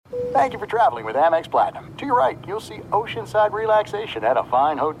Thank you for traveling with Amex Platinum. To your right, you'll see oceanside relaxation at a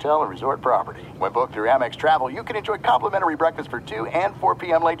fine hotel and resort property. When booked through Amex Travel, you can enjoy complimentary breakfast for 2 and 4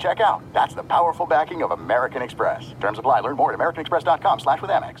 p.m. late checkout. That's the powerful backing of American Express. Terms apply. Learn more at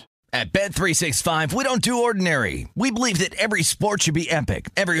americanexpress.com/withAmex. At Bet365, we don't do ordinary. We believe that every sport should be epic.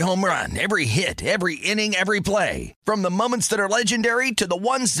 Every home run, every hit, every inning, every play. From the moments that are legendary to the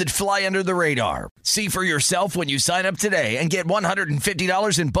ones that fly under the radar. See for yourself when you sign up today and get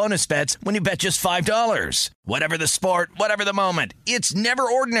 $150 in bonus bets when you bet just $5. Whatever the sport, whatever the moment, it's never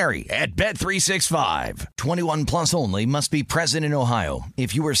ordinary at Bet365. 21 plus only. Must be present in Ohio.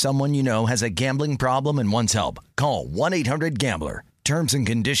 If you or someone you know has a gambling problem and wants help, call 1-800-GAMBLER. Terms and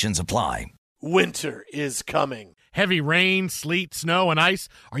conditions apply. Winter is coming. Heavy rain, sleet, snow, and ice.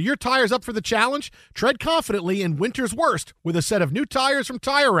 Are your tires up for the challenge? Tread confidently in winter's worst with a set of new tires from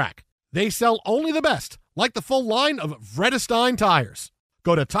Tire Rack. They sell only the best, like the full line of Vredestein tires.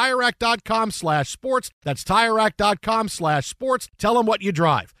 Go to TireRack.com/sports. That's TireRack.com/sports. Tell them what you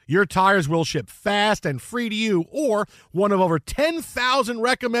drive. Your tires will ship fast and free to you or one of over 10,000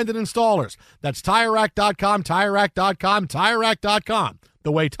 recommended installers. That's TireRack.com, TireRack.com, TireRack.com.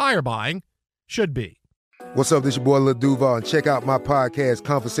 The way tire buying should be. What's up, this your boy Lil Duval, and check out my podcast,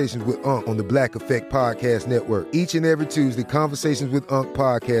 Conversations with Unc, on the Black Effect Podcast Network. Each and every Tuesday, Conversations with Unc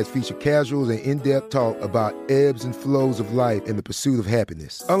podcast feature casuals and in-depth talk about ebbs and flows of life and the pursuit of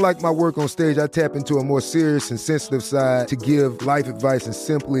happiness. Unlike my work on stage, I tap into a more serious and sensitive side to give life advice and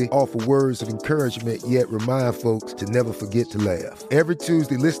simply offer words of encouragement, yet remind folks to never forget to laugh. Every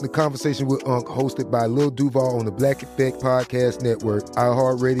Tuesday, listen to Conversations with Unc, hosted by Lil Duval on the Black Effect Podcast Network,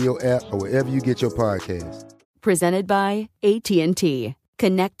 iHeartRadio app, or wherever you get your podcasts. Presented by AT&T.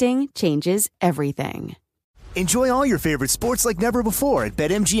 Connecting changes everything. Enjoy all your favorite sports like never before at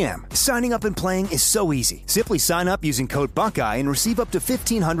BetMGM. Signing up and playing is so easy. Simply sign up using code Buckeye and receive up to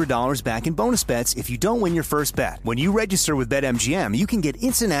 $1,500 back in bonus bets if you don't win your first bet. When you register with BetMGM, you can get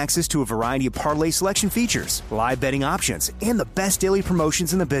instant access to a variety of parlay selection features, live betting options, and the best daily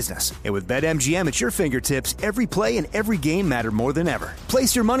promotions in the business. And with BetMGM at your fingertips, every play and every game matter more than ever.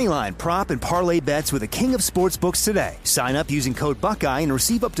 Place your moneyline, prop, and parlay bets with the king of sportsbooks today. Sign up using code Buckeye and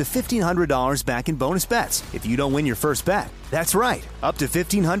receive up to $1,500 back in bonus bets if you don't win your first bet. That's right, up to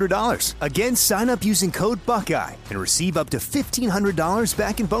 $1,500. Again, sign up using code Buckeye and receive up to $1,500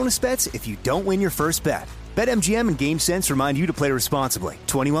 back in bonus bets if you don't win your first bet. BetMGM and GameSense remind you to play responsibly.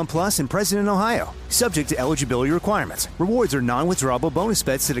 21 plus and present in Ohio. Subject to eligibility requirements. Rewards are non-withdrawable bonus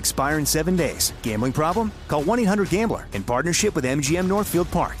bets that expire in 7 days. Gambling problem? Call 1-800-GAMBLER in partnership with MGM Northfield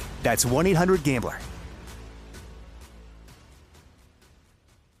Park. That's 1-800-GAMBLER.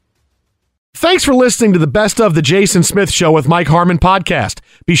 Thanks for listening to the Best of the Jason Smith Show with Mike Harmon podcast.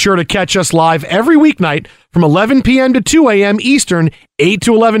 Be sure to catch us live every weeknight from 11 p.m. to 2 a.m. Eastern, 8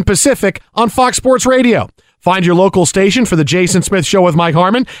 to 11 Pacific on Fox Sports Radio. Find your local station for the Jason Smith Show with Mike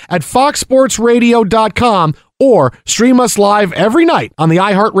Harmon at foxsportsradio.com or stream us live every night on the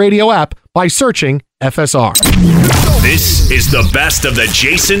iHeartRadio app by searching FSR. This is the Best of the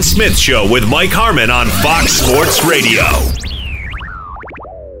Jason Smith Show with Mike Harmon on Fox Sports Radio.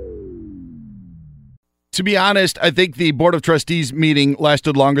 To be honest, I think the Board of Trustees meeting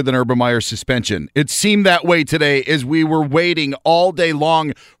lasted longer than Urban Meyer's suspension. It seemed that way today as we were waiting all day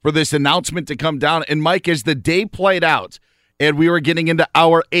long for this announcement to come down. And, Mike, as the day played out and we were getting into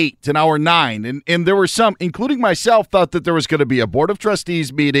hour 8 and hour 9, and there were some, including myself, thought that there was going to be a Board of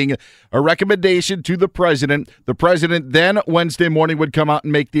Trustees meeting, a recommendation to the president. The president then Wednesday morning would come out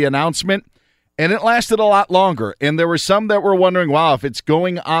and make the announcement. And it lasted a lot longer. And there were some that were wondering, wow, if it's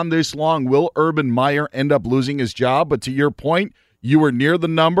going on this long, will Urban Meyer end up losing his job? But to your point, you were near the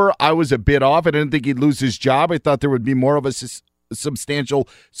number. I was a bit off. I didn't think he'd lose his job. I thought there would be more of a substantial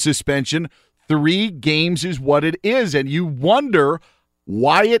suspension. 3 games is what it is. And you wonder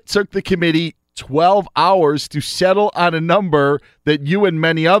why it took the committee 12 hours to settle on a number that you and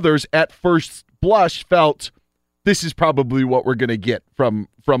many others at first blush felt this is probably what we're going to get from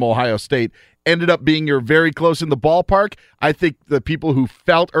Ohio State. Ended up being you're very close in the ballpark. I think the people who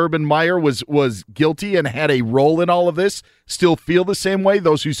felt Urban Meyer was guilty and had a role in all of this still feel the same way.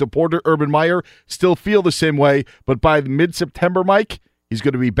 Those who supported Urban Meyer still feel the same way. But by mid-September, Mike, he's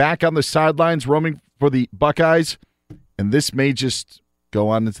going to be back on the sidelines roaming for the Buckeyes, and this may just go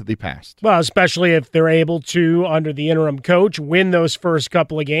on into the past. Well, especially if they're able to, under the interim coach, win those first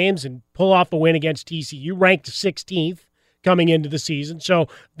couple of games and pull off a win against TCU, ranked 16th. coming into the season. So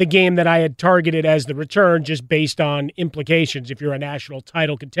the game that I had targeted as the return, just based on implications, if you're a national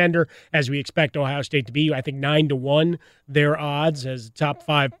title contender, as we expect Ohio State to be, I think 9-1, their odds as a top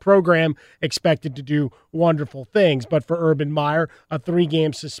 5 program, expected to do wonderful things. But for Urban Meyer, a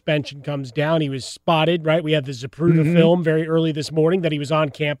 3-game suspension comes down. He was spotted, right? We had the Zapruder film very early this morning that he was on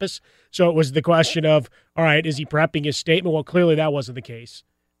campus. So it was the question of, all right, is he prepping his statement? Well, clearly that wasn't the case.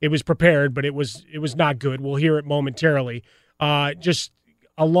 It was prepared, but it was not good. We'll hear it momentarily. Just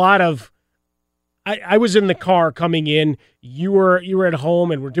a lot of I was in the car coming in. You were at home,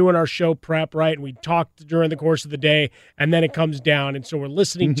 and we're doing our show prep, right? And we talked during the course of the day, and then it comes down, and so we're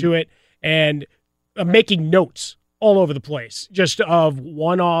listening to it and making notes all over the place, just of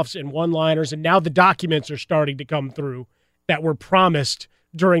one-offs and one-liners. And now the documents are starting to come through that were promised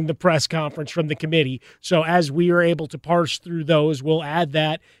during the press conference from the committee. So as we are able to parse through those, we'll add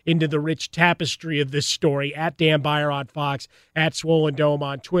that into the rich tapestry of this story at Dan Beyer on Fox, at Swollen Dome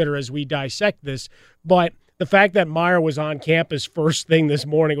on Twitter as we dissect this. But the fact that Meyer was on campus first thing this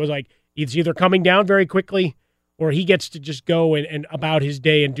morning was like, it's either coming down very quickly or he gets to just go and about his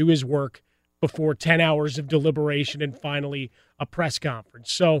day and do his work before 10 hours of deliberation and finally a press conference.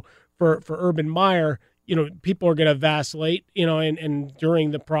 So for Urban Meyer, people are going to vacillate, and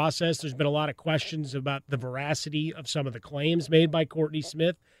during the process, there's been a lot of questions about the veracity of some of the claims made by Courtney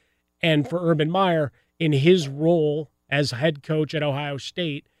Smith. And for Urban Meyer, in his role as head coach at Ohio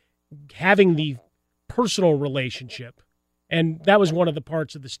State, having the personal relationship, and that was one of the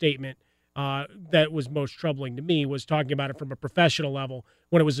parts of the statement that was most troubling to me, was talking about it from a professional level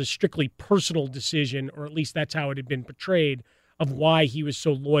when it was a strictly personal decision, or at least that's how it had been portrayed, of why he was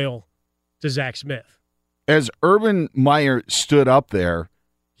so loyal to Zach Smith. As Urban Meyer stood up there,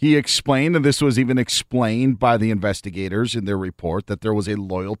 he explained, and this was even explained by the investigators in their report, that there was a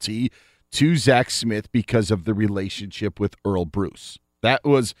loyalty to Zach Smith because of the relationship with Earl Bruce. That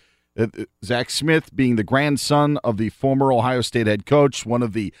was Zach Smith being the grandson of the former Ohio State head coach, one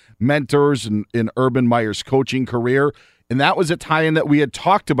of the mentors in Urban Meyer's coaching career. And that was a tie-in that we had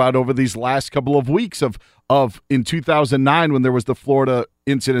talked about over these last couple of weeks of in 2009 when there was the Florida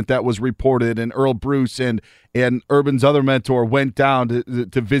incident that was reported, and Earl Bruce and Urban's other mentor went down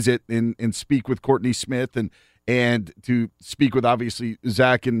to visit and speak with Courtney Smith and to speak with, obviously,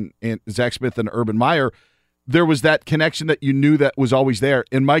 Zach Smith and Urban Meyer. There was that connection that you knew that was always there.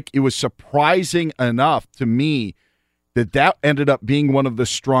 And, Mike, it was surprising enough to me that ended up being one of the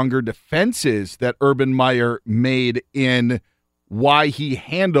stronger defenses that Urban Meyer made in why he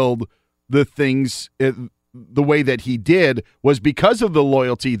handled the things the way that he did, was because of the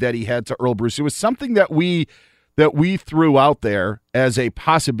loyalty that he had to Earl Bruce. It was something that we threw out there as a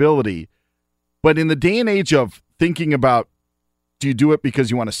possibility. But in the day and age of thinking about, do you do it because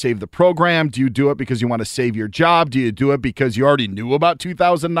you want to save the program? Do you do it because you want to save your job? Do you do it because you already knew about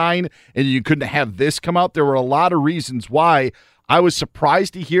 2009 and you couldn't have this come out? There were a lot of reasons why. I was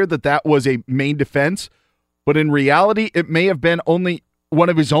surprised to hear that was a main defense, but in reality, it may have been only one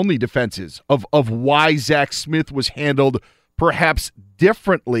of his only defenses of why Zach Smith was handled perhaps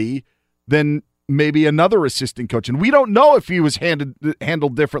differently than maybe another assistant coach. And we don't know if he was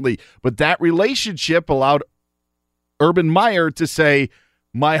handled differently, but that relationship allowed Urban Meyer to say,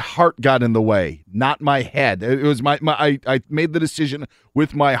 my heart got in the way, not my head. It was I made the decision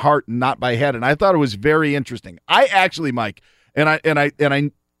with my heart, not my head. And I thought it was very interesting. I actually, Mike, and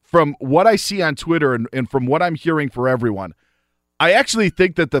I from what I see on Twitter and from what I'm hearing for everyone, I actually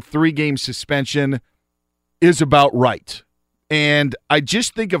think that the 3-game suspension is about right. And I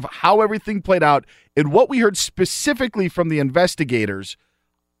just think of how everything played out and what we heard specifically from the investigators.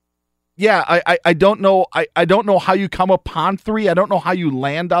 Yeah, I don't know. I don't know how you come upon 3. I don't know how you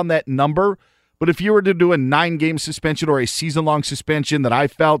land on that number. But if you were to do a 9-game suspension or a season-long suspension, that I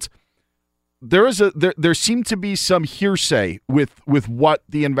felt there seemed to be some hearsay with what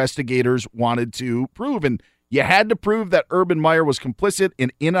the investigators wanted to prove. And you had to prove that Urban Meyer was complicit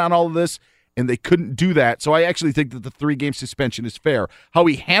and in on all of this, and they couldn't do that. So I actually think that the 3-game suspension is fair. How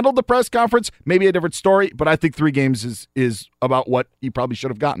he handled the press conference, maybe a different story, but I think 3 games is about what he probably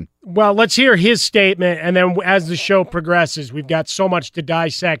should have gotten. Well, let's hear his statement, and then as the show progresses, we've got so much to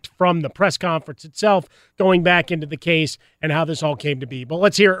dissect from the press conference itself, going back into the case and how this all came to be. But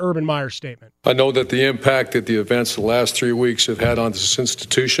let's hear Urban Meyer's statement. I know that the impact that the events of the last 3 weeks have had on this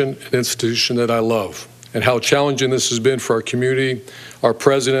institution, an institution that I love, and how challenging this has been for our community, our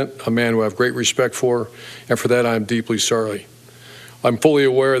president, a man who I have great respect for, and for that I am deeply sorry. I'm fully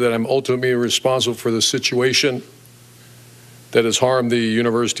aware that I'm ultimately responsible for the situation that has harmed the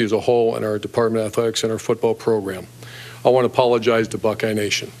university as a whole and our Department of Athletics and our football program. I want to apologize to Buckeye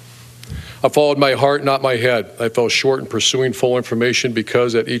Nation. I followed my heart, not my head. I fell short in pursuing full information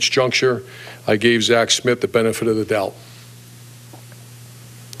because at each juncture, I gave Zach Smith the benefit of the doubt.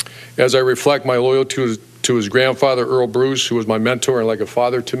 As I reflect, my loyalty to his grandfather, Earl Bruce, who was my mentor and like a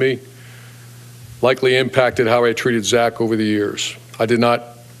father to me, likely impacted how I treated Zach over the years. I did not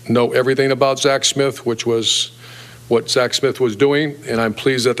know everything about Zach Smith, which was what Zach Smith was doing, and I'm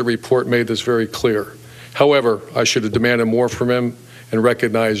pleased that the report made this very clear. However, I should have demanded more from him and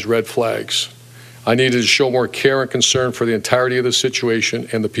recognized red flags. I needed to show more care and concern for the entirety of the situation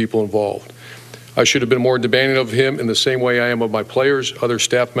and the people involved. I should have been more demanding of him in the same way I am of my players, other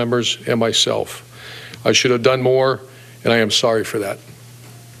staff members, and myself. I should have done more, and I am sorry for that.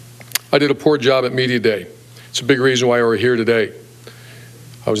 I did a poor job at Media Day. It's a big reason why we're here today.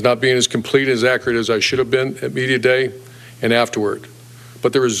 I was not being as complete, as accurate as I should have been at Media Day and afterward.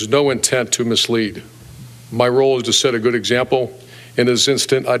 But there is no intent to mislead. My role is to set a good example. In this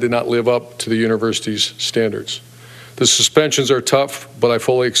instant, I did not live up to the university's standards. The suspensions are tough, but I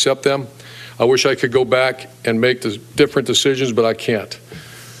fully accept them. I wish I could go back and make the different decisions, but I can't.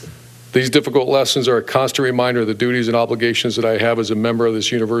 These difficult lessons are a constant reminder of the duties and obligations that I have as a member of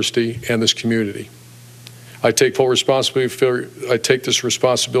this university and this community. I take full responsibility. I take this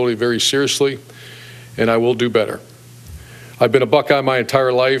responsibility very seriously, and I will do better. I've been a Buckeye my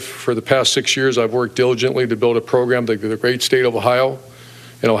entire life. For the past 6 years, I've worked diligently to build a program that the great state of Ohio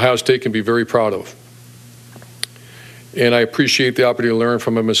and Ohio State can be very proud of. And I appreciate the opportunity to learn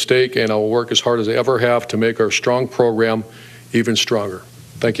from a mistake, and I will work as hard as I ever have to make our strong program even stronger.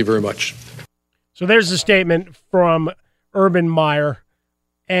 Thank you very much. So there's a statement from Urban Meyer.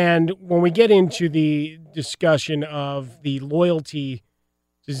 And when we get into the discussion of the loyalty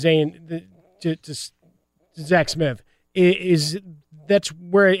to Zach Smith, that's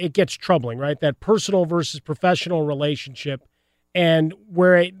where it gets troubling, right? That personal versus professional relationship, and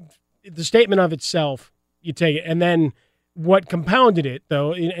where the statement of itself, you take it, and then what compounded it,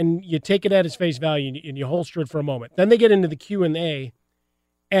 though, and you take it at its face value and you holster it for a moment. Then they get into the Q&A,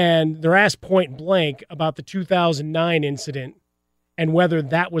 and they're asked point blank about the 2009 incident and whether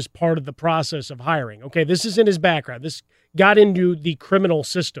that was part of the process of hiring. Okay, this is in his background. This got into the criminal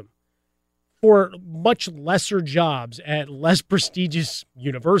system. For much lesser jobs at less prestigious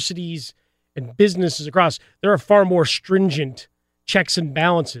universities and businesses across, there are far more stringent checks and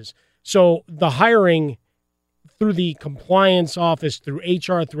balances. So the hiring through the compliance office, through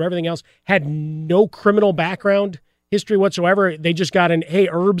HR, through everything else, had no criminal background history whatsoever. They just got in, hey,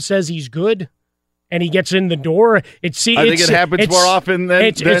 Herb says he's good, and he gets in the door. I think it happens more often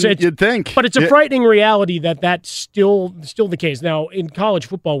than you'd think. But it's a frightening reality that that's still the case. Now, in college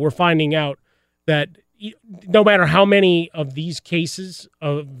football, we're finding out that no matter how many of these cases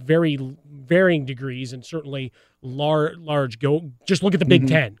of very varying degrees and certainly large go, just look at the Big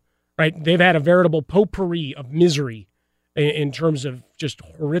Ten, right? They've had a veritable potpourri of misery in terms of just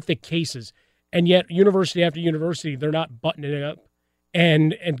horrific cases. And yet, university after university, they're not buttoning it up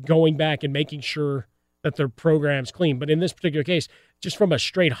and going back and making sure that their program's clean. But in this particular case, just from a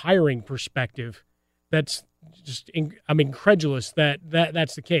straight hiring perspective, that's just I'm incredulous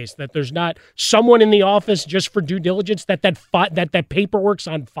that's the case, that there's not someone in the office just for due diligence, that paperwork's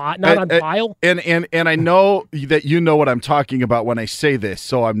on not on file. And I know that you know what I'm talking about when I say this,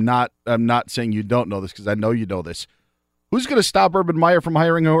 so I'm not saying you don't know this, because I know you know this. Who's going to stop Urban Meyer from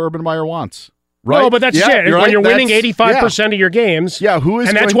hiring who Urban Meyer wants? Right? No, but that's it. When right. You're winning 85% of your games. Yeah, who is?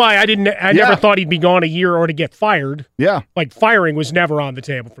 And that's why I never thought he'd be gone a year or to get fired. Yeah. Like, firing was never on the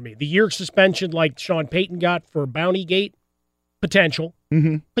table for me. The year suspension, like Sean Payton got for Bountygate, potential.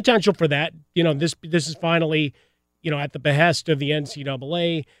 Mm-hmm. Potential for that. This is finally, at the behest of the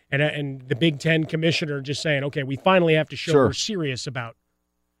NCAA and the Big Ten commissioner just saying, okay, we finally have to show we're serious about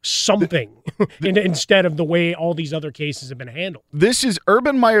something instead of the way all these other cases have been handled. This is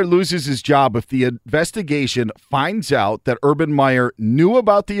Urban Meyer loses his job if the investigation finds out that Urban Meyer knew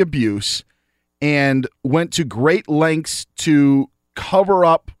about the abuse and went to great lengths to cover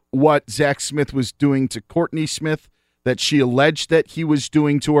up what Zach Smith was doing to Courtney Smith, that she alleged that he was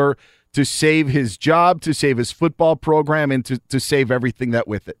doing to her, to save his job, to save his football program, and to save everything that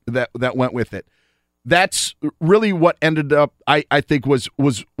went with it. That's really what ended up, I think, was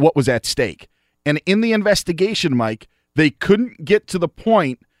what was at stake. And in the investigation, Mike, they couldn't get to the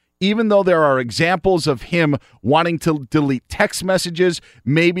point, even though there are examples of him wanting to delete text messages.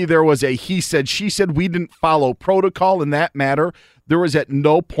 Maybe there was a he said, she said, we didn't follow protocol in that matter. There was at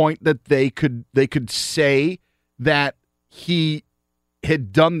no point that they could say that he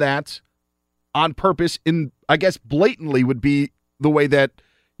had done that on purpose, I guess blatantly would be the way that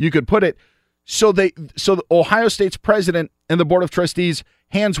you could put it. So the Ohio State's president and the Board of Trustees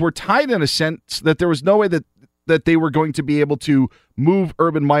hands were tied in a sense that there was no way that they were going to be able to move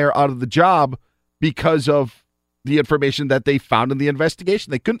Urban Meyer out of the job because of the information that they found in the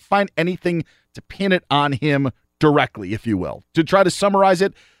investigation. They couldn't find anything to pin it on him directly, if you will. To try to summarize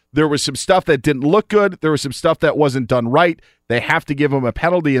it, there was some stuff that didn't look good. There was some stuff that wasn't done right. They have to give him a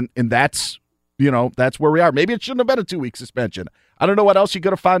penalty, and that's, that's where we are. Maybe it shouldn't have been a 2-week suspension. I don't know what else you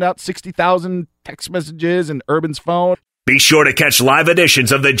could have found out. 60,000 text messages in Urban's phone. Be sure to catch live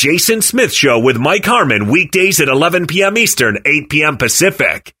editions of The Jason Smith Show with Mike Harmon weekdays at 11 p.m. Eastern, 8 p.m.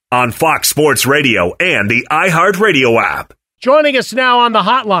 Pacific on Fox Sports Radio and the iHeartRadio app. Joining us now on the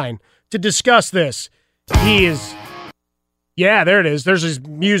hotline to discuss this, he is... Yeah, there it is. There's his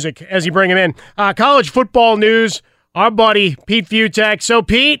music as you bring him in. College football news, our buddy Pete Futek. So,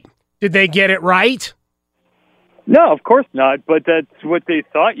 Pete, did they get it right? No, of course not, but that's what they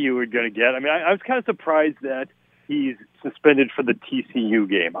thought you were going to get. I mean, I was kind of surprised that he's suspended for the TCU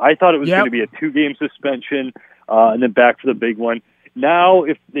game. I thought it was going to be a 2-game suspension and then back for the big one. Now,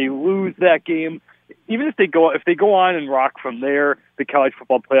 if they lose that game, even if they go on and rock from there, the College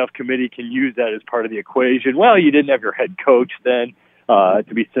Football Playoff Committee can use that as part of the equation. Well, you didn't have your head coach then,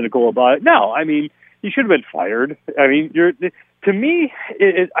 to be cynical about it. No, I mean, you should have been fired. I mean, to me,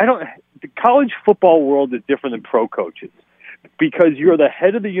 the college football world is different than pro coaches because you're the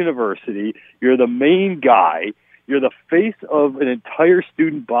head of the university, you're the main guy, you're the face of an entire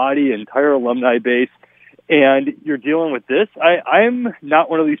student body, entire alumni base, and you're dealing with this. I'm not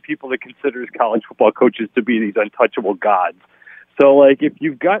one of these people that considers college football coaches to be these untouchable gods. So, like, if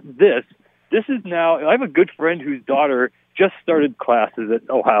you've got this is now, I have a good friend whose daughter just started classes at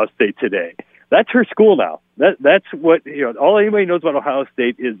Ohio State today. That's her school now. That's what, all anybody knows about Ohio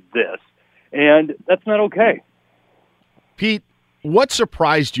State is this. And that's not okay. Pete, what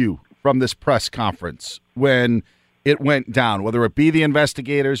surprised you from this press conference when it went down, whether it be the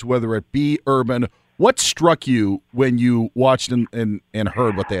investigators, whether it be Urban? What struck you when you watched and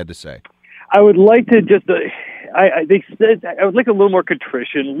heard what they had to say? I would like to just, they said, I would like a little more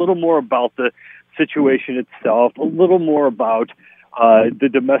contrition, a little more about the situation itself, a little more about the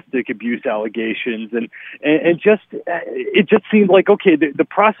domestic abuse allegations, and just it just seemed like, okay, the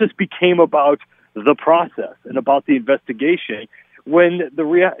process became about the process and about the investigation, when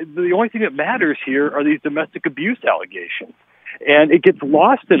the only thing that matters here are these domestic abuse allegations. And it gets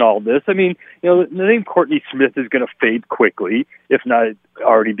lost in all this. I mean, the name Courtney Smith is going to fade quickly, if not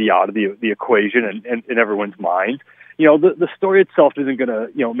already be out of the equation and in everyone's mind. The story itself isn't going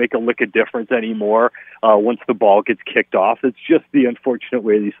to, make a lick of difference anymore once the ball gets kicked off. It's just the unfortunate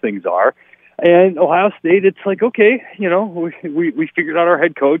way these things are. And Ohio State, it's like, okay, we figured out our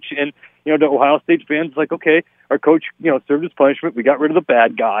head coach, and, the Ohio State fans, like, okay, our coach, served his punishment. We got rid of the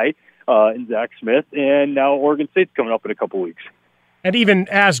bad guy. In Zach Smith, and now Oregon State's coming up in a couple weeks. And even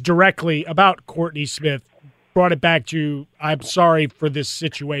asked directly about Courtney Smith, brought it back to, I'm sorry for this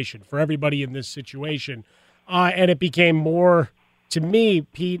situation, for everybody in this situation. And it became more, to me,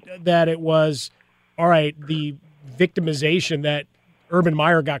 Pete, that it was, all right, the victimization that Urban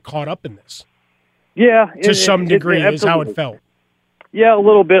Meyer got caught up in this. Yeah. To some degree is how it felt. Yeah, a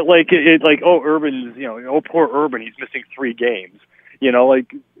little bit like Urban's, poor Urban, he's missing 3 games.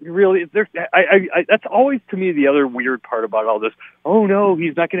 Really, that's always, to me, the other weird part about all this. Oh, no,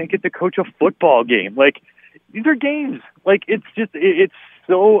 he's not going to get to coach a football game. Like, these are games. Like, it's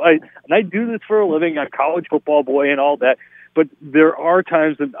so, and I do this for a living. I'm a college football boy and all that. But there are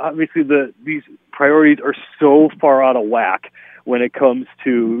times that, obviously, these priorities are so far out of whack when it comes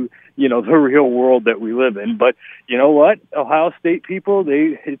to, the real world that we live in. But you know what? Ohio State people,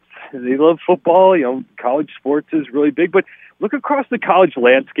 they love football. College sports is really big. But look across the college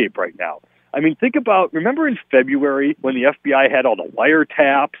landscape right now. I mean, remember in February when the FBI had all the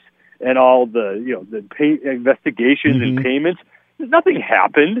wiretaps and all the, investigations and payments? Nothing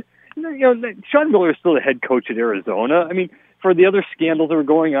happened. Sean Miller is still the head coach at Arizona. I mean, for the other scandals that were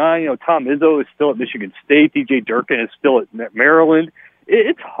going on, Tom Izzo is still at Michigan State. DJ Durkin is still at Maryland.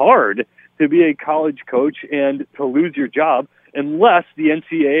 It's hard to be a college coach and to lose your job unless the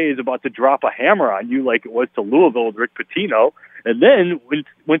NCAA is about to drop a hammer on you like it was to Louisville with Rick Pitino. And then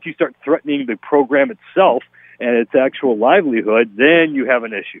once you start threatening the program itself and its actual livelihood, then you have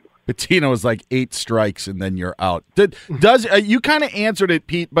an issue. Pitino is like 8 strikes and then you're out. Does you kind of answered it,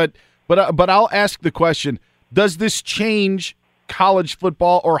 Pete, but I'll ask the question, does this change college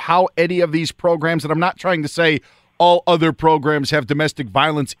football or how any of these programs, and I'm not trying to say all other programs have domestic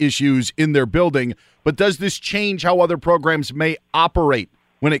violence issues in their building, but does this change how other programs may operate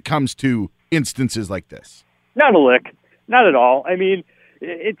when it comes to instances like this? Not a lick. Not at all. I mean,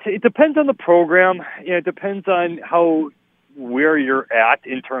 it depends on the program. It depends on how where you're at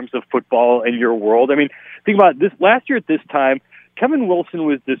in terms of football and your world. I mean, think about this. Last year at this time, Kevin Wilson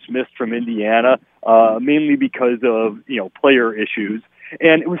was dismissed from Indiana, mainly because of, player issues.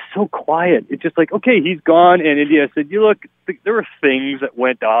 And it was so quiet. It's just like, okay, he's gone. And Indiana said, look, there were things that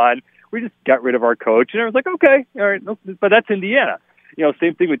went on. We just got rid of our coach. And I was like, okay, all right. But that's Indiana.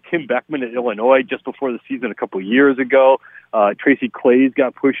 Same thing with Tim Beckman at Illinois just before the season a couple of years ago. Tracy Claeys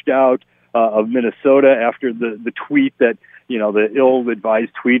got pushed out of Minnesota after the tweet that, the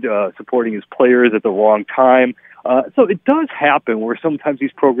ill-advised tweet supporting his players at the wrong time. So it does happen where sometimes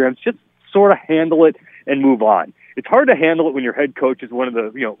these programs just sort of handle it and move on. It's hard to handle it when your head coach is one of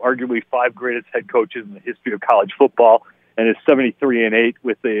the, arguably 5 greatest head coaches in the history of college football and is 73-8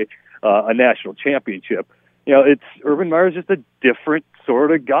 with a national championship. It's Urban Meyer's just a different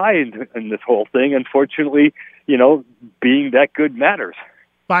sort of guy in this whole thing. Unfortunately, being that good matters.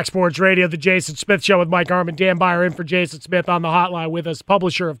 Fox Sports Radio, the Jason Smith Show with Mike Harmon. Dan Byer in for Jason Smith on the hotline with us,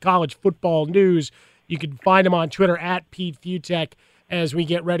 publisher of College Football News. You can find him on Twitter at Pete Futek as we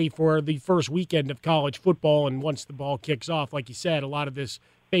get ready for the first weekend of college football. And once the ball kicks off, like you said, a lot of this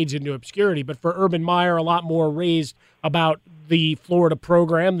fades into obscurity. But for Urban Meyer, a lot more raised about the Florida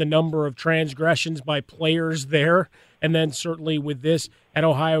program, the number of transgressions by players there, and then certainly with this at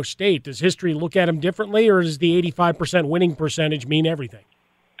Ohio State. Does history look at him differently, or does the 85% winning percentage mean everything?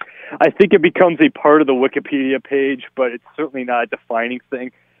 I think it becomes a part of the Wikipedia page, but it's certainly not a defining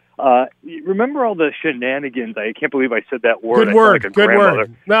thing. Remember all the shenanigans? I can't believe I said that word. Good word. Like good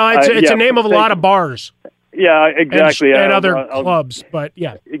word. No, it's a name of a lot of bars. Yeah, exactly. And other clubs, but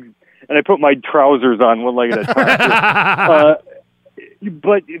yeah. And I put my trousers on one leg at a time.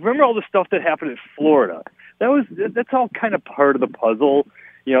 But remember all the stuff that happened in Florida? That's all kind of part of the puzzle,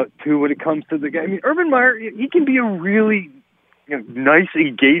 too, when it comes to the guy. I mean, Urban Meyer, he can be a really nice,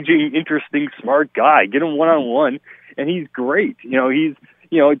 engaging, interesting, smart guy. Get him one-on-one, and he's great. He's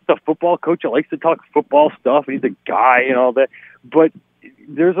it's a football coach that likes to talk football stuff, and he's a guy and all that. But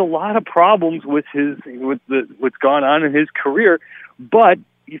there's a lot of problems with what's gone on in his career. But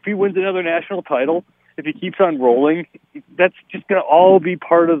if he wins another national title, if he keeps on rolling, that's just going to all be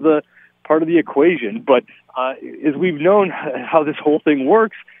part of the equation. But as we've known how this whole thing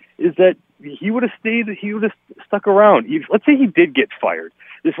works, is that he would have stuck around. Let's say he did get fired.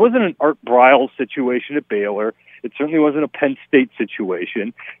 This wasn't an Art Briles situation at Baylor. It certainly wasn't a Penn State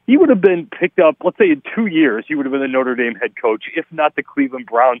situation. He would have been picked up, let's say in 2 years, he would have been the Notre Dame head coach, if not the Cleveland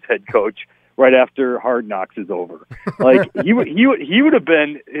Browns head coach, right after Hard Knocks is over. Like he would have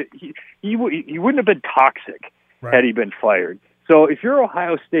been, he wouldn't have been toxic had he been fired. So if you're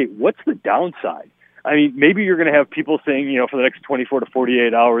Ohio State, what's the downside? I mean, maybe you're going to have people saying, for the next 24 to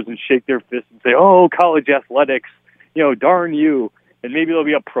 48 hours and shake their fists and say, oh, college athletics, darn you. And maybe there'll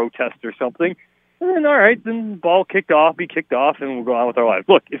be a protest or something. And then, all right, then the ball be kicked off, and we'll go on with our lives.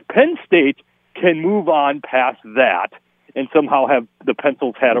 Look, if Penn State can move on past that and somehow have the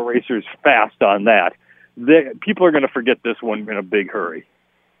pencils hat erasers fast on that, people are going to forget this one in a big hurry.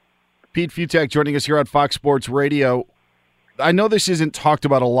 Pete Futek joining us here on Fox Sports Radio. I know this isn't talked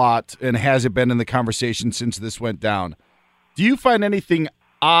about a lot and hasn't been in the conversation since this went down. Do you find anything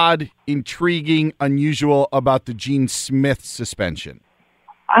odd, intriguing, unusual about the Gene Smith suspension?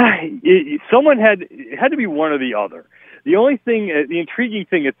 It had to be one or the other. The only thing, the intriguing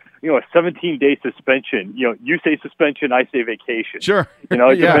thing is, a 17-day suspension. You say suspension, I say vacation. Sure. It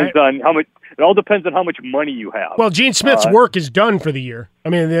depends on how much. It all depends on how much money you have. Well, Gene Smith's work is done for the year. I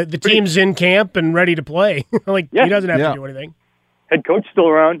mean, the team's in camp and ready to play. He doesn't have to do anything. Head coach still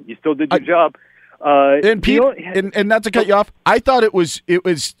around. You still did your job. And Pete, and not to cut you off, I thought it was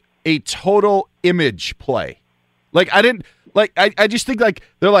a total image play. I just think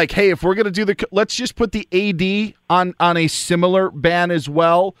they're like, hey, if we're gonna do let's just put the AD on a similar ban as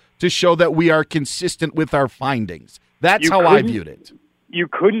well to show that we are consistent with our findings. That's how I viewed it. You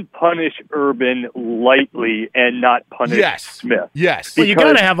couldn't punish Urban lightly and not punish Smith. Yes. Well, you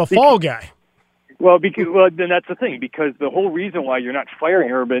got to have a fall guy. Well, then that's the thing, because the whole reason why you're not firing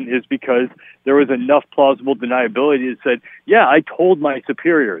Urban is because there was enough plausible deniability that said, yeah, I told my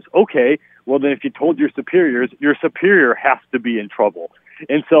superiors. Okay, well, then if you told your superior has to be in trouble.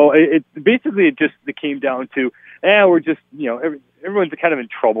 And so it just came down to, we're just, everyone's kind of in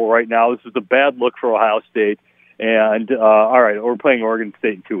trouble right now. This is a bad look for Ohio State. And, all right, we're playing Oregon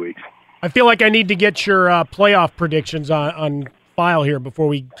State in 2 weeks. I feel like I need to get your playoff predictions on file here before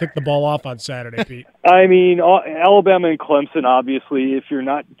we kick the ball off on Saturday, Pete. I mean, Alabama and Clemson, obviously, if you're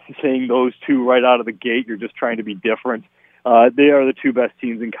not saying those two right out of the gate, you're just trying to be different. They are the two best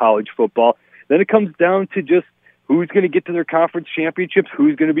teams in college football. Then it comes down to just who's going to get to their conference championships,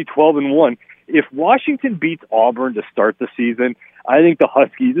 who's going to be 12-1. if Washington beats Auburn to start the season, I think the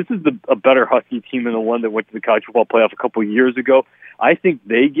Huskies, this is a better Husky team than the one that went to the college football playoff a couple of years ago. I think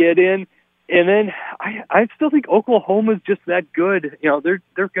they get in. And then I still think Oklahoma's just that good.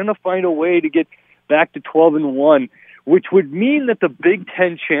 They're going to find a way to get back to 12-1, which would mean that the Big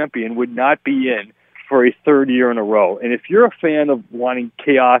Ten champion would not be in for a third year in a row. And if you're a fan of wanting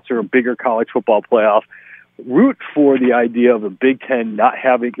chaos or a bigger college football playoff, root for the idea of the Big Ten not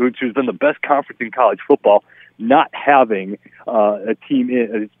having, which has been the best conference in college football, not having a team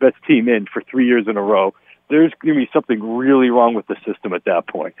in, its best team in for 3 years in a row. There's going to be something really wrong with the system at that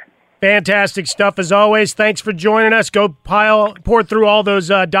point. Fantastic stuff as always. Thanks for joining us. Go pour through all those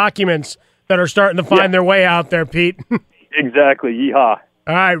documents that are starting to find their way out there, Pete. Exactly. Yeehaw.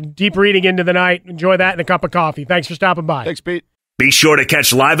 All right, deep reading into the night. Enjoy that and a cup of coffee. Thanks for stopping by. Thanks, Pete. Be sure to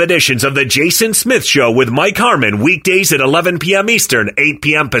catch live editions of The Jason Smith Show with Mike Harmon weekdays at 11 p.m. Eastern, 8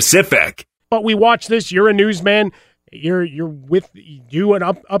 p.m. Pacific. But we watch this. You're a newsman. You're doing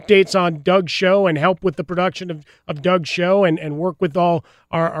updates on Doug's show and help with the production of Doug's show and work with all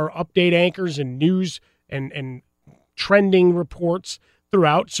our update anchors and news and trending reports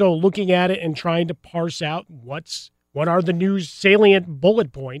throughout. So looking at it and trying to parse out what are the news salient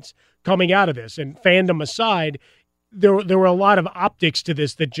bullet points coming out of this. And fandom aside, there were a lot of optics to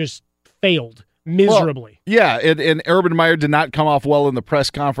this that just failed miserably. Well, yeah, and Urban Meyer did not come off well in the press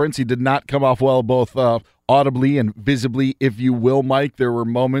conference. He did not come off well both audibly and visibly, if you will, Mike. There were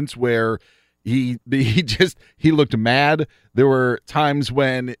moments where he looked mad. There were times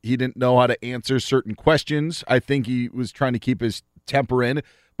when he didn't know how to answer certain questions. I think he was trying to keep his temper in.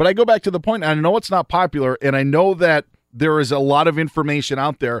 But I go back to the point, and I know it's not popular, and I know that there is a lot of information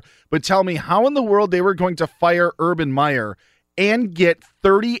out there, but tell me how in the world they were going to fire Urban Meyer and get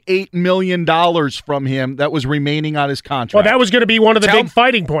 $38 million from him that was remaining on his contract. Well, that was going to be one of the big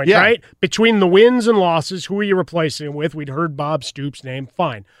fighting points, right? Between the wins and losses, who are you replacing him with? We'd heard Bob Stoops' name,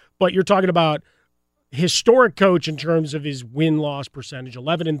 fine. But you're talking about historic coach in terms of his win-loss percentage,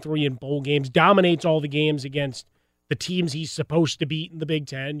 11-3 in bowl games, dominates all the games against the teams he's supposed to beat in the Big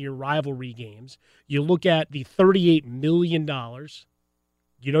Ten, your rivalry games. You look at the $38 million,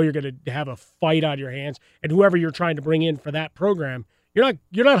 you know you're going to have a fight on your hands, and whoever you're trying to bring in for that program, you're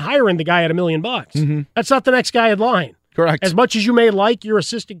not hiring the guy at $1 million. Mm-hmm. That's not the next guy in line. Correct. As much as you may like your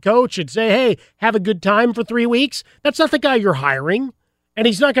assistant coach and say, hey, have a good time for 3 weeks, that's not the guy you're hiring. And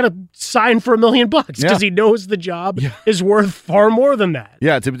he's not going to sign for $1 million because he knows the job is worth far more than that.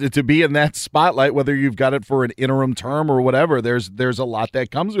 Yeah, to be in that spotlight, whether you've got it for an interim term or whatever, there's a lot that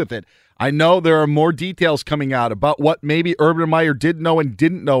comes with it. I know there are more details coming out about what maybe Urban Meyer did know and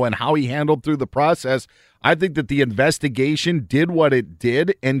didn't know and how he handled through the process. I think that the investigation did what it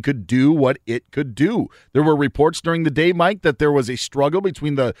did and could do what it could do. There were reports during the day, Mike, that there was a struggle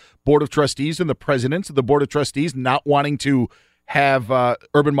between the Board of Trustees and the presidents of the Board of Trustees not wanting to have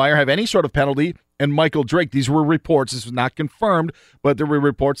Urban Meyer have any sort of penalty, and Michael Drake. These were reports. This was not confirmed, but there were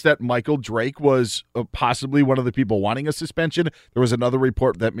reports that Michael Drake was possibly one of the people wanting a suspension. There was another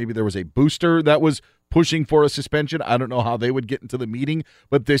report that maybe there was a booster that was pushing for a suspension. I don't know how they would get into the meeting,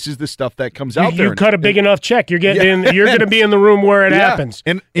 but this is the stuff that comes out there. You cut a big enough check. You're getting in. You're going to be in the room where it happens.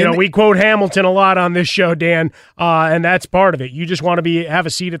 And we quote Hamilton a lot on this show, Dan, and that's part of it. You just want to have a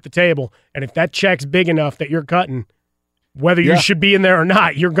seat at the table, and if that check's big enough that you're cutting, whether you should be in there or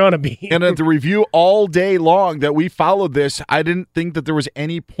not, you're going to be. And at the review all day long that we followed this, I didn't think that there was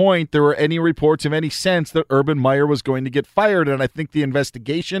any point, there were any reports of any sense that Urban Meyer was going to get fired. And I think the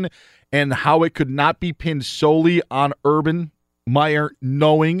investigation and how it could not be pinned solely on Urban Meyer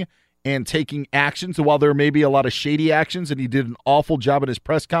knowing and taking actions. So while there may be a lot of shady actions and he did an awful job at his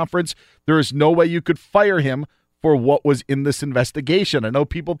press conference, there is no way you could fire him for what was in this investigation. I know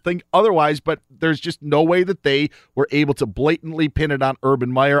people think otherwise, but there's just no way that they were able to blatantly pin it on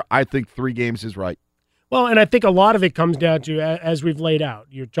Urban Meyer. I think 3 games is right. Well, and I think a lot of it comes down to, as we've laid out,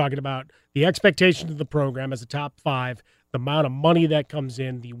 you're talking about the expectations of the program as a top 5, the amount of money that comes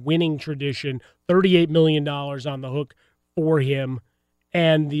in, the winning tradition, $38 million on the hook for him,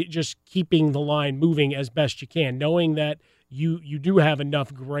 and just keeping the line moving as best you can, knowing that you do have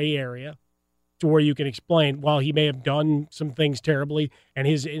enough gray area to where you can explain, while he may have done some things terribly and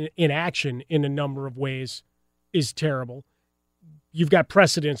his inaction in a number of ways is terrible, you've got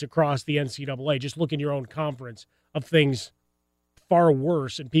precedents across the NCAA. Just look in your own conference of things far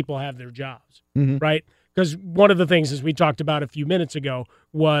worse and people have their jobs, right? Because one of the things, as we talked about a few minutes ago,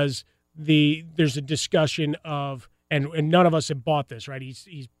 was there's a discussion of, and none of us have bought this, right?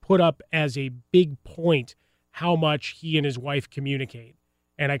 He's put up as a big point how much he and his wife communicate.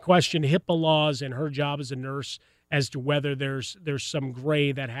 And I question HIPAA laws and her job as a nurse as to whether there's some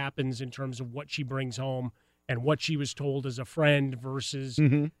gray that happens in terms of what she brings home and what she was told as a friend versus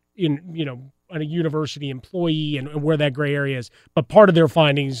a university employee and where that gray area is. But part of their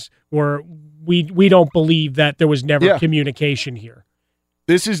findings were we don't believe that there was never communication here.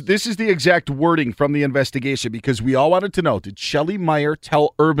 This is the exact wording from the investigation, because we all wanted to know, did Shelley Meyer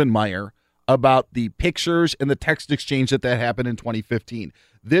tell Urban Meyer about the pictures and the text exchange that happened in 2015?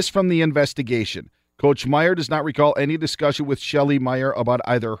 This from the investigation. Coach Meyer does not recall any discussion with Shelley Meyer about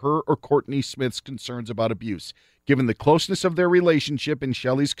either her or Courtney Smith's concerns about abuse. Given the closeness of their relationship and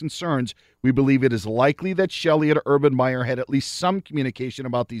Shelley's concerns, we believe it is likely that Shelley and Urban Meyer had at least some communication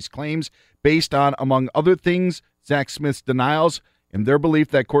about these claims based on, among other things, Zach Smith's denials and their belief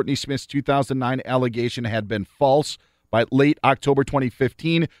that Courtney Smith's 2009 allegation had been false. By late October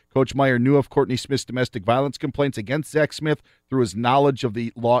 2015, Coach Meyer knew of Courtney Smith's domestic violence complaints against Zach Smith through his knowledge of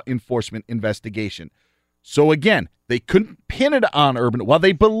the law enforcement investigation. So again, they couldn't pin it on Urban. While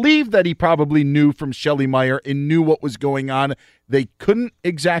they believed that he probably knew from Shelley Meyer and knew what was going on, they couldn't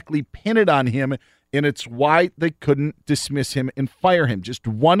exactly pin it on him, and it's why they couldn't dismiss him and fire him. Just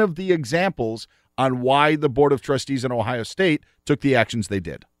one of the examples on why the Board of Trustees in Ohio State took the actions they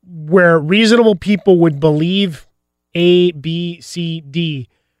did. Where reasonable people would believe A, B, C, D,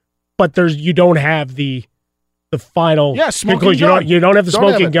 but you don't have the final conclusion. You don't have the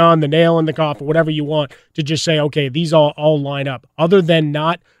smoking gun, the nail in the coffin, whatever you want to just say, okay, these all line up. Other than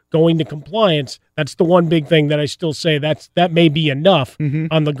not going to compliance, that's the one big thing that I still say that may be enough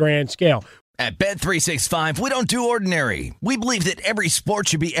on the grand scale. At Bet365, we don't do ordinary. We believe that every sport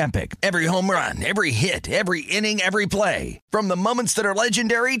should be epic. Every home run, every hit, every inning, every play. From the moments that are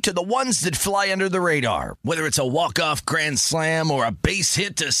legendary to the ones that fly under the radar. Whether it's a walk-off grand slam or a base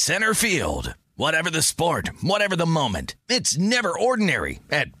hit to center field. Whatever the sport, whatever the moment. It's never ordinary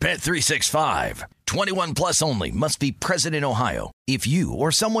at Bet365. 21 plus only. Must be present in Ohio. If you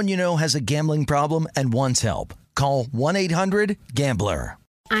or someone you know has a gambling problem and wants help, call 1-800-GAMBLER.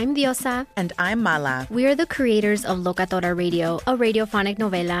 I'm Diosa. And I'm Mala. We are the creators of Locatora Radio, a radiophonic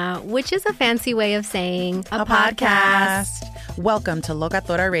novela, which is a fancy way of saying a podcast. Welcome to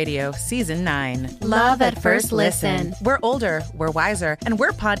Locatora Radio, Season 9. Love at first listen. We're older, we're wiser, and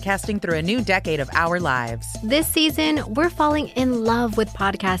we're podcasting through a new decade of our lives. This season, we're falling in love with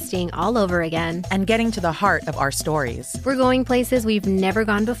podcasting all over again. And getting to the heart of our stories. We're going places we've never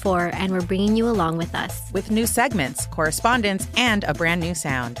gone before, and we're bringing you along with us. With new segments, correspondence, and a brand new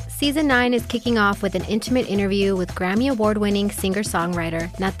sound. Season 9 is kicking off with an intimate interview with Grammy Award-winning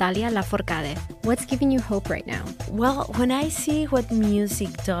singer-songwriter Natalia Lafourcade. What's giving you hope right now? Well, when I see what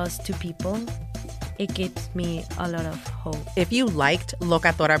music does to people, it gives me a lot of hope. If you liked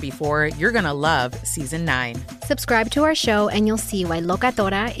Locatora before, you're going to love Season 9. Subscribe to our show and you'll see why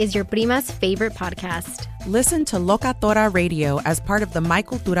Locatora is your prima's favorite podcast. Listen to Locatora Radio as part of the My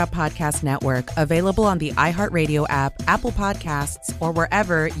Cultura Podcast Network, available on the iHeartRadio app, Apple Podcasts, or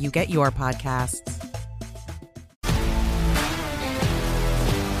wherever you get your podcasts.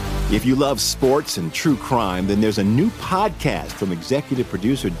 If you love sports and true crime, then there's a new podcast from executive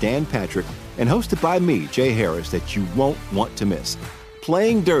producer Dan Patrick and hosted by me, Jay Harris, that you won't want to miss.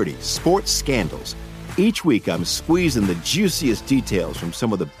 Playing Dirty: Sports Scandals. Each week, I'm squeezing the juiciest details from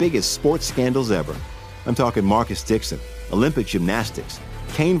some of the biggest sports scandals ever. I'm talking Marcus Dixon, Olympic gymnastics,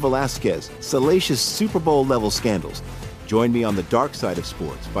 Cain Velasquez, salacious Super Bowl-level scandals. Join me on the dark side of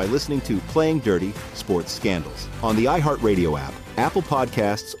sports by listening to Playing Dirty: Sports Scandals on the iHeartRadio app, Apple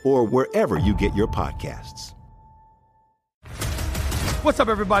Podcasts, or wherever you get your podcasts. What's up,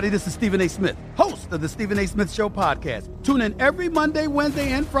 everybody? This is Stephen A. Smith, host of the Stephen A. Smith Show podcast. Tune in every Monday, Wednesday,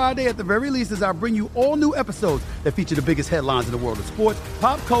 and Friday at the very least as I bring you all new episodes that feature the biggest headlines in the world of sports,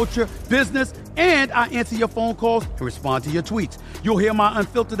 pop culture, business, and I answer your phone calls and respond to your tweets. You'll hear my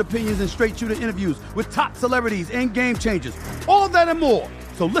unfiltered opinions and straight-shooter interviews with top celebrities and game changers. All that and more.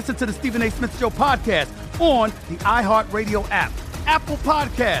 So listen to the Stephen A. Smith Show podcast on the iHeartRadio app, Apple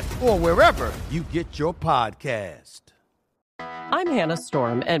Podcasts, or wherever you get your podcast. I'm Hannah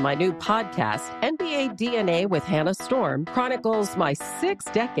Storm, and my new podcast, NBA DNA with Hannah Storm, chronicles my 6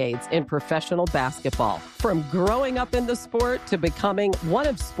 decades in professional basketball. From growing up in the sport to becoming one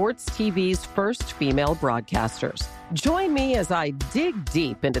of sports TV's first female broadcasters. Join me as I dig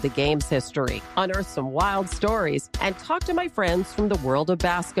deep into the game's history, unearth some wild stories, and talk to my friends from the world of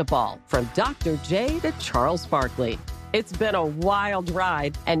basketball, from Dr. J to Charles Barkley. It's been a wild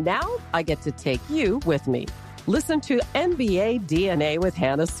ride, and now I get to take you with me. Listen to NBA DNA with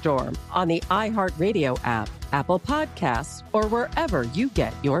Hannah Storm on the iHeartRadio app, Apple Podcasts, or wherever you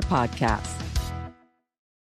get your podcasts.